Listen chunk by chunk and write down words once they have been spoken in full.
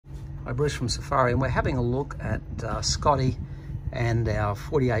Hi, Bruce from Safiery, and we're having a look at Scotty and our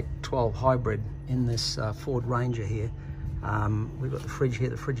 4812 hybrid in this Ford Ranger here. We've got the fridge here.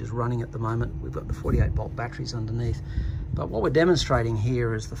 The fridge is running at the moment. We've got the 48-volt batteries underneath. But what we're demonstrating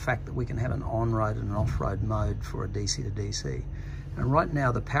here is the fact that we can have an on-road and an off-road mode for a DC to DC. And right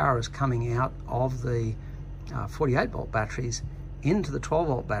now the power is coming out of the 48-volt batteries into the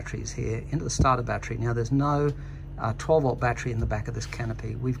 12-volt batteries here, into the starter battery. Now there's no 12-volt battery in the back of this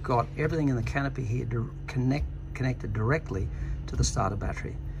canopy. We've got everything in the canopy here connected directly to the starter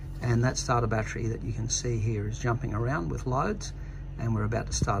battery. And that starter battery that you can see here is jumping around with loads, and we're about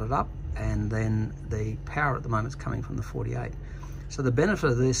to start it up, and then the power at the moment is coming from the 48. So the benefit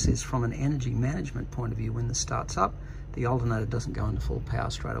of this is from an energy management point of view. When this starts up, the alternator doesn't go into full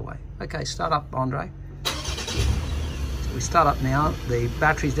power straight away. Okay, start up, Andre. So we start up now. The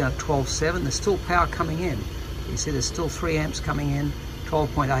battery's down at 12.7. There's still power coming in. You see there's still 3 amps coming in,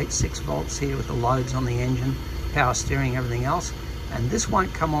 12.86 volts here with the loads on the engine, power steering, everything else. And this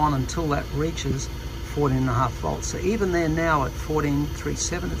won't come on until that reaches 14.5 volts. So even there now at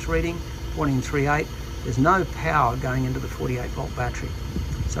 14.37 it's reading, 14.38, there's no power going into the 48-volt battery.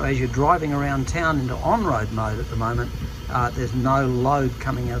 So as you're driving around town into on-road mode at the moment, there's no load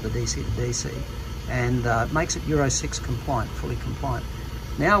coming out of the DC to DC. And it makes it Euro 6 compliant, fully compliant.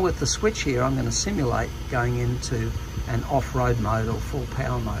 Now with the switch here, I'm going to simulate going into an off-road mode or full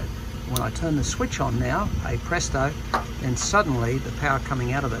power mode. When I turn the switch on now, hey presto, then suddenly the power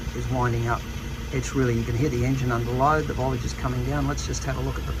coming out of it is winding up. It's really, you can hear the engine under load, the voltage is coming down. Let's just have a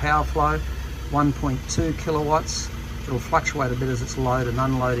look at the power flow. 1.2 kilowatts. It'll fluctuate a bit as it's loaded and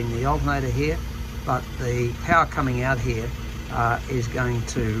unloading the alternator here, but the power coming out here is going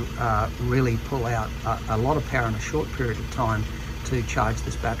to really pull out a lot of power in a short period of time to charge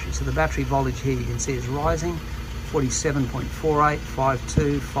this battery. So the battery voltage here you can see is rising, 47.48,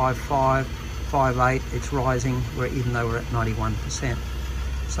 52, 55, 58, it's rising, even though we're at 91%.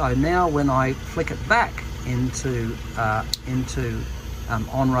 So now when I flick it back into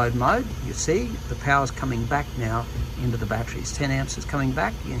on-road mode, you see the power's coming back now into the batteries. 10 amps is coming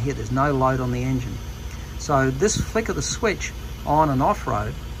back. You can hear there's no load on the engine. So this flick of the switch on and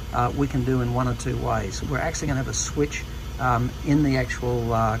off-road we can do in one or two ways. We're actually going to have a switch in the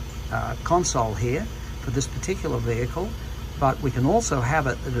actual console here for this particular vehicle, but we can also have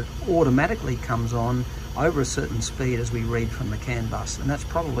it that it automatically comes on over a certain speed as we read from the CAN bus, and that's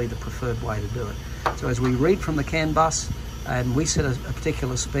probably the preferred way to do it. So as we read from the CAN bus and we set a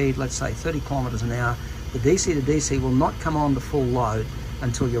particular speed, let's say 30 kilometers an hour, the DC to DC will not come on to full load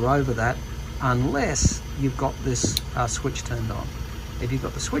until you're over that, unless you've got this switch turned on. If you've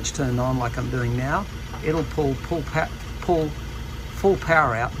got the switch turned on like I'm doing now, it'll pull full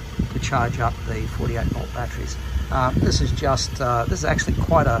power out to charge up the 48-volt batteries. This is actually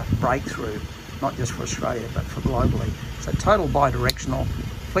quite a breakthrough, not just for Australia but for globally. So total bi-directional.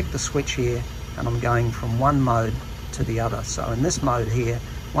 Flick the switch here and I'm going from one mode to the other. So in this mode here,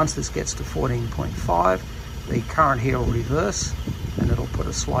 once this gets to 14.5, the current here will reverse and it'll put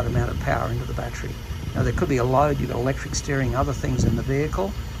a slight amount of power into the battery. Now there could be a load, you've got electric steering, other things in the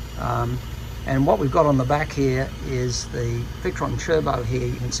vehicle. And what we've got on the back here is the Victron Turbo here.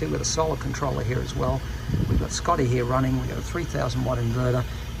 You can see with a solar controller here as well. We've got Scotty here running. We've got a 3,000 watt inverter.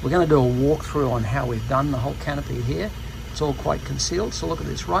 We're going to do a walkthrough on how we've done the whole canopy here. It's all quite concealed. So look at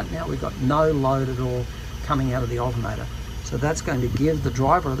this. Right now we've got no load at all coming out of the alternator. So that's going to give the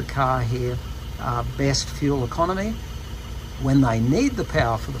driver of the car here best fuel economy. When they need the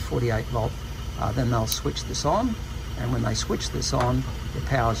power for the 48 volt, then they'll switch this on. And when they switch this on, the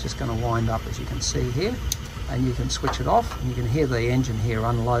power is just going to wind up, as you can see here, and you can switch it off and you can hear the engine here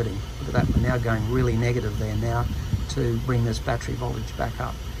unloading. Look at that, we're now going really negative there now to bring this battery voltage back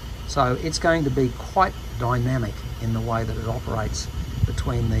up. So it's going to be quite dynamic in the way that it operates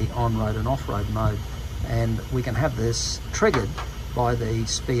between the on-road and off-road mode, and we can have this triggered by the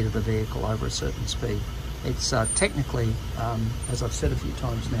speed of the vehicle over a certain speed. It's technically, as I've said a few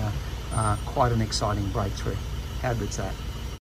times now, quite an exciting breakthrough. How good's that?